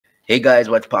Hey guys,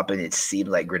 what's poppin'? It seems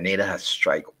like Grenada has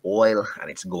strike oil and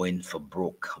it's going for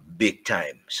broke big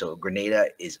time. So Grenada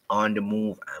is on the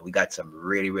move and we got some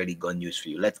really good news for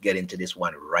you. Let's get into this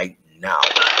one right now.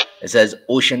 It says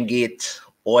Oceangate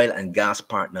Oil and Gas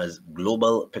Partners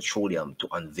Global Petroleum to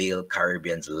unveil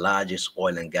Caribbean's largest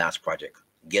oil and gas project.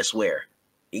 Guess where?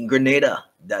 In Grenada.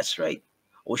 That's right.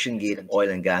 Oceangate Oil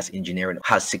and Gas Engineering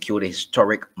has secured a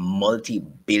historic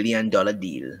multi-billion-dollar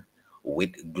deal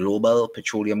with Global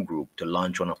Petroleum Group to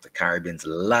launch one of the Caribbean's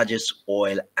largest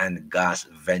oil and gas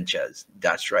ventures.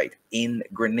 That's right, in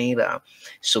Grenada.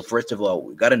 So first of all,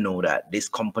 we got to know that this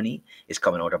company is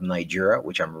coming out of Nigeria,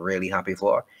 which I'm really happy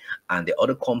for. And the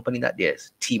other company that they're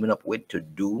teaming up with to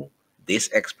do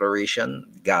this exploration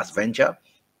gas venture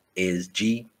is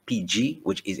GPG,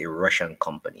 which is a Russian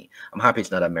company. I'm happy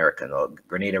it's not American. Or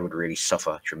Grenada would really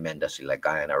suffer tremendously like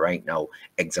Guyana. Right now,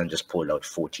 Exxon just pulled out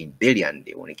 14 billion.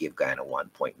 They only gave Guyana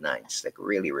 1.9. It's like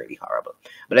really horrible.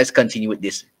 But let's continue with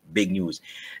this big news.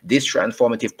 This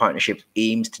transformative partnership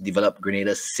aims to develop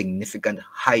Grenada's significant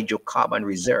hydrocarbon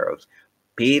reserves,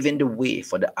 paving the way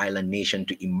for the island nation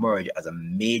to emerge as a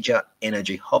major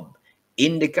energy hub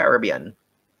in the Caribbean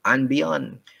and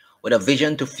beyond. With a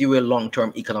vision to fuel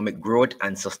long-term economic growth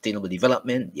and sustainable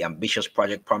development, the ambitious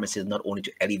project promises not only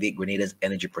to elevate Grenada's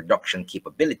energy production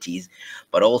capabilities,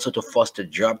 but also to foster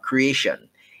job creation,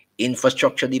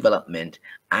 infrastructure development,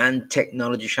 and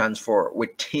technology transfer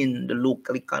within the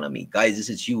local economy. Guys, this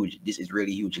is huge. This is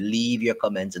really huge. Leave your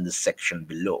comments in the section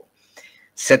below.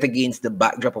 Set against the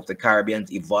backdrop of the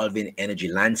Caribbean's evolving energy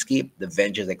landscape, the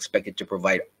venture is expected to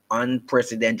provide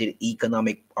unprecedented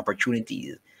economic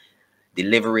opportunities,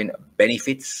 delivering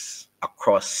benefits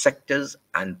across sectors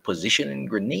and positioning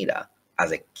Grenada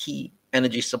as a key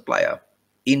energy supplier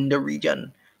in the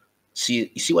region.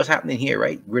 See, you see what's happening here,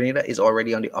 right? Grenada is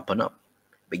already on the up and up.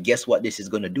 But guess what this is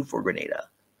going to do for Grenada?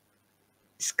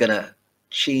 It's going to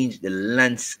change the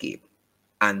landscape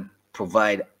and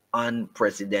provide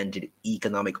unprecedented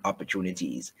economic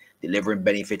opportunities, delivering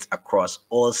benefits across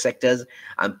all sectors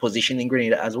and positioning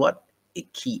Grenada as what? A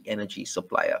key energy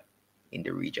supplier in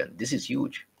the region. This is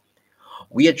huge.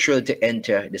 We are thrilled to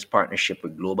enter this partnership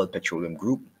with Global Petroleum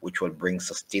Group, which will bring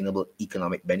sustainable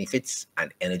economic benefits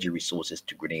and energy resources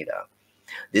to Grenada.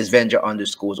 This venture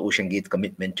underscores Oceangate's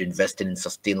commitment to investing in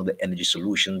sustainable energy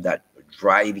solutions that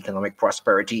drive economic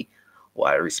prosperity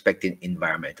while respecting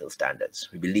environmental standards.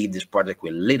 We believe this project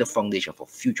will lay the foundation for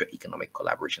future economic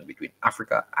collaboration between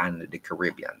Africa and the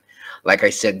Caribbean. Like I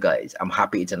said, guys, I'm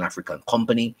happy it's an African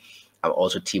company. I'm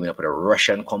also teaming up with a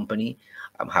Russian company.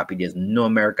 I'm happy there's no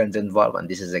Americans involved, and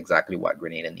this is exactly what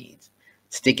Grenada needs.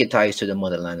 Stick your ties to the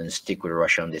motherland and stick with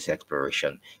Russia on this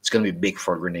exploration. It's going to be big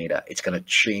for Grenada. It's going to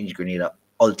change Grenada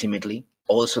ultimately.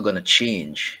 Also going to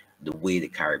change the way the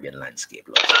Caribbean landscape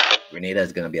looks. Grenada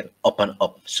is going to be an up and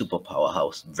up super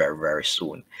powerhouse very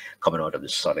soon, coming out of the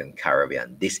Southern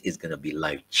Caribbean. This is going to be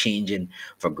life changing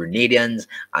for Grenadians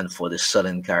and for the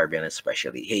Southern Caribbean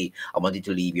especially. Hey, I want you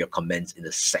to leave your comments in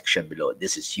the section below.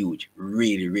 This is huge,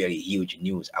 really huge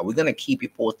news, and we're going to keep you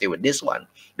posted with this one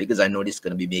because I know this is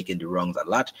going to be making the rounds a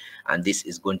lot, and this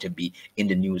is going to be in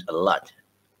the news a lot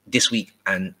this week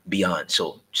and beyond.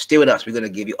 So stay with us. We're going to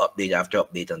give you update after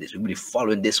update on this. We're going to be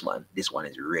following this one. This one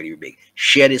is really big.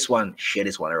 Share this one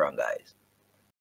around, guys.